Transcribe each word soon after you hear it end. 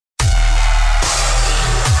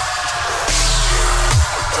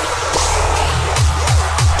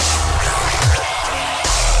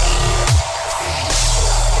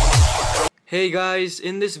Hey guys,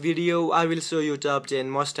 in this video I will show you top 10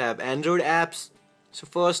 must-have Android apps. So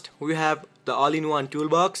first we have the all-in-one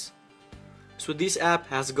toolbox. So this app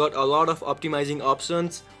has got a lot of optimizing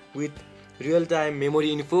options with real-time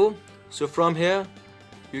memory info. So from here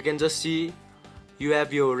you can just see you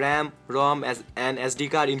have your RAM, ROM and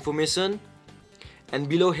SD card information, and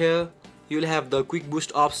below here you will have the quick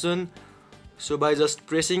boost option. So by just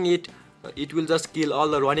pressing it, it will just kill all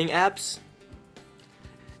the running apps.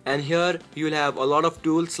 And here you will have a lot of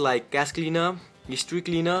tools like cache cleaner, history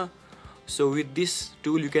cleaner. So with this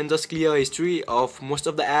tool you can just clear history of most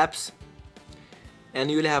of the apps. And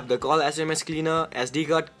you will have the call SMS cleaner, SD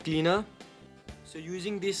card cleaner. So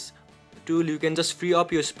using this tool you can just free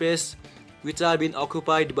up your space which are being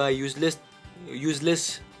occupied by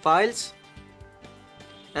useless files.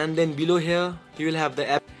 And then below here you will have the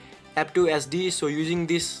app to SD. So using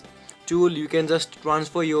this tool you can just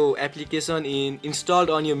transfer your application installed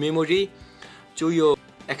on your memory to your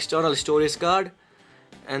external storage card,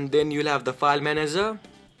 and then you'll have the file manager,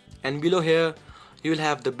 and below here you'll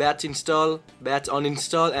have the batch install, batch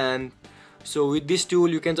uninstall. And so with this tool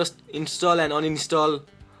you can just install and uninstall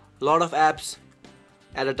a lot of apps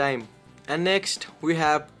at a time. And next we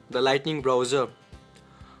have the Lightning browser.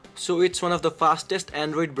 So it's one of the fastest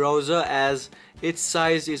Android browser as its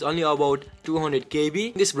size is only about 200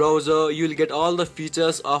 KB. In this browser you'll get all the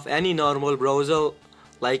features of any normal browser,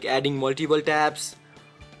 like adding multiple tabs.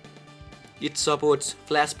 It supports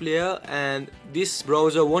flash player, and this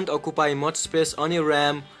browser won't occupy much space on your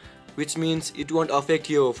RAM, which means it won't affect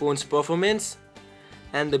your phone's performance.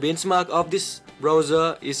 And the benchmark of this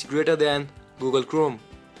browser is greater than Google Chrome.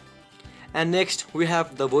 And next we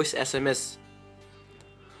have the voice SMS.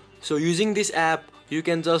 So using this app you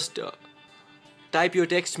can just type your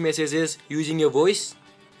text messages using your voice.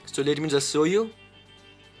 So let me just show you.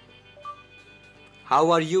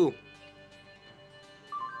 How are you?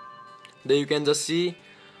 There you can just see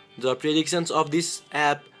the predictions of this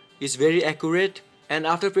app is very accurate. And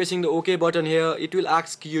after pressing the OK button here, it will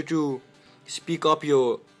ask you to speak up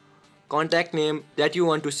your contact name that you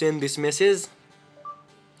want to send this message.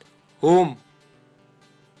 Home.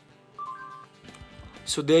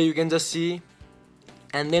 So there you can just see,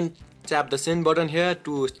 and then tap the send button here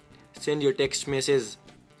to send your text message.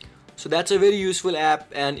 So that's a very useful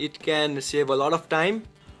app and it can save a lot of time.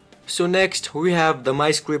 So next we have the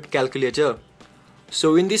My Script calculator.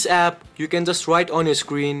 So in this app you can just write on your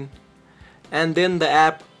screen and then the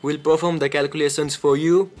app will perform the calculations for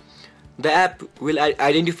you. The app will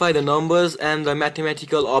identify the numbers and the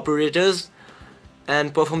mathematical operators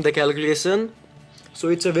and perform the calculation. So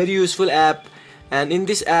it's a very useful app, and in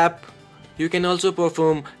this app you can also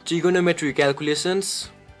perform trigonometry calculations.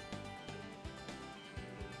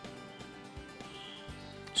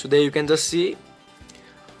 So there you can just see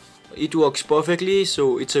it works perfectly.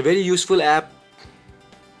 So it's a very useful app.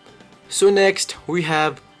 So next we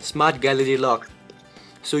have Smart Gallery Lock.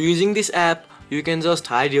 So using this app you can just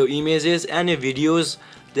hide your images and your videos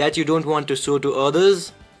that you don't want to show to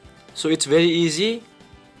others. So it's very easy.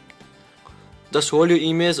 Just hold your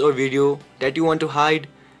image or video that you want to hide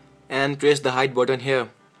and press the hide button here.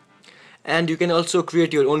 And you can also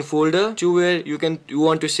create your own folder to where you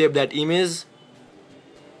want to save that image.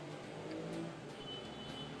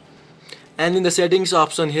 And in the settings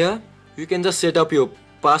option here you can just set up your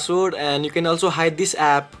password, and you can also hide this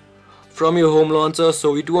app from your home launcher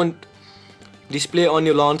so it won't display on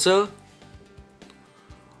your launcher.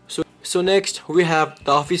 So next we have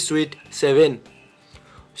the Office Suite 7.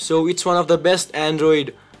 So it's one of the best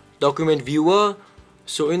Android document viewer.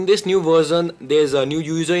 So in this new version there's a new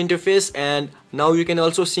user interface, and now you can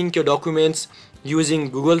also sync your documents using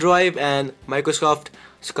Google Drive and Microsoft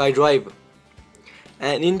SkyDrive.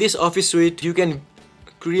 And in this Office Suite you can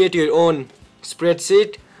create your own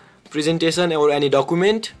spreadsheet, presentation or any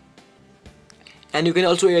document, and you can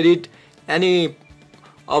also edit any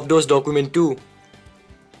of those documents too.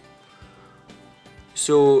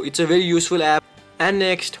 So it's a very useful app. And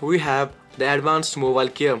next we have the Advanced Mobile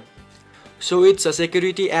Care. So it's a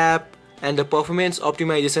security app and a performance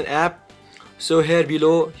optimization app. So here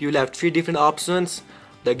below you'll have 3 different options.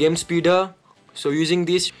 The game speeder. So using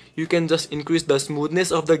this you can just increase the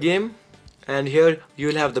smoothness of the game. And here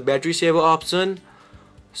you'll have the battery saver option.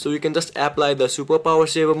 So you can just apply the super power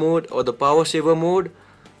saver mode or the power saver mode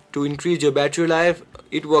to increase your battery life.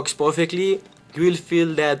 It works perfectly. You will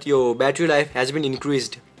feel that your battery life has been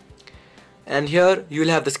increased. And here you will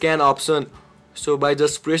have the scan option. So by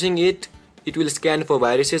just pressing it, it will scan for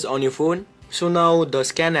viruses on your phone. So now the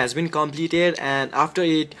scan has been completed, and after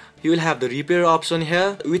it you will have the repair option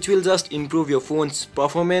here, which will just improve your phone's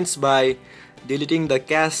performance by deleting the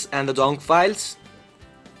cache and the junk files.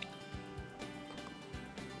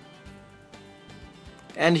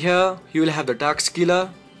 And here you will have the task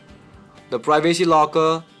killer, the privacy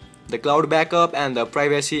locker, the cloud backup and the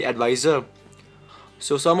privacy advisor.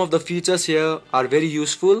 So some of the features here are very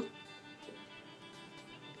useful.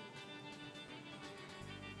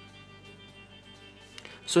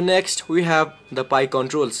 So next we have the Pi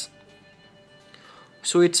controls.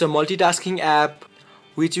 So it's a multitasking app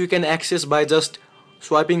which you can access by just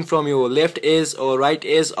swiping from your left edge or right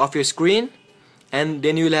edge of your screen, and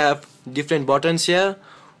then you'll have different buttons here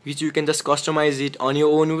which you can just customize it on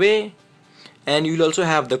your own way, and you'll also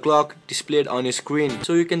have the clock displayed on your screen,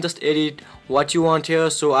 so you can just edit what you want here.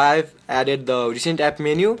 So I've added the recent app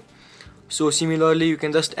menu. So similarly you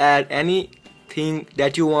can just add anything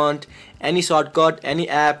that you want, any shortcut, any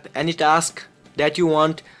app, any task that you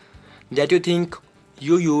want, that you think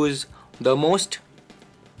you use the most.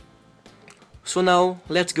 So now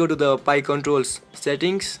let's go to the Pi controls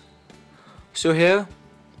settings. So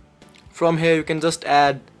from here you can just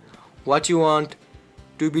add what you want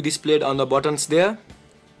to be displayed on the buttons there,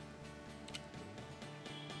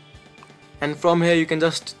 and from here you can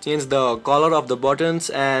just change the color of the buttons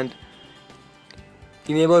and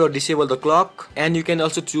enable or disable the clock, and you can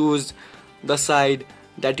also choose the side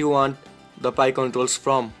that you want the Pi controls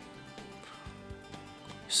from.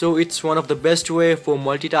 So it's one of the best way for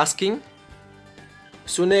multitasking.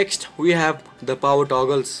 So next we have the power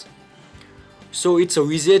toggles. So it's a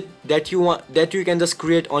widget that you can just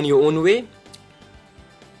create on your own way.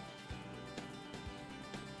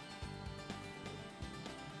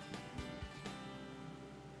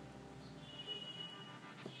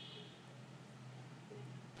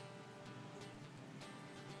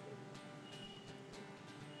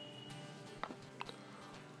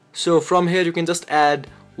 So from here you can just add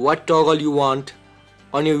what toggle you want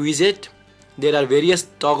on your widget. There are various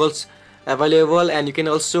toggles available, and you can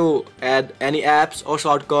also add any apps or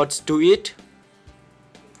shortcuts to it,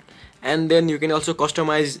 and then you can also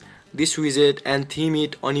customize this widget and theme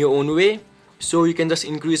it on your own way. So you can just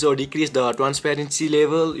increase or decrease the transparency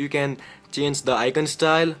level, you can change the icon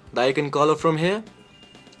style, the icon color from here,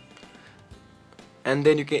 and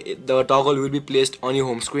then the toggle will be placed on your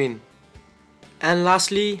home screen. And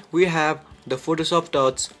lastly we have the Photoshop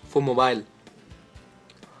Touch for mobile.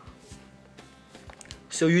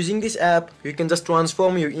 So using this app you can just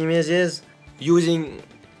transform your images using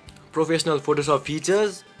professional Photoshop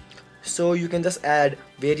features. So you can just add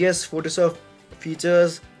various Photoshop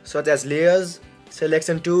features such as layers,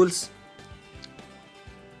 selection tools,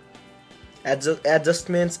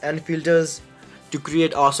 adjustments and filters to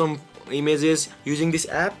create awesome images using this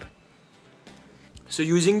app. So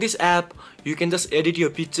using this app you can just edit your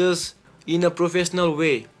pictures in a professional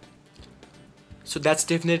way. So that's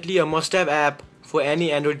definitely a must-have app for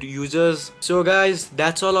any Android users. So guys,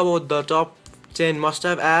 that's all about the top 10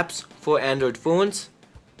 must-have apps for Android phones.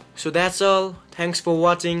 So that's all. Thanks for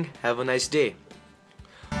watching. Have a nice day.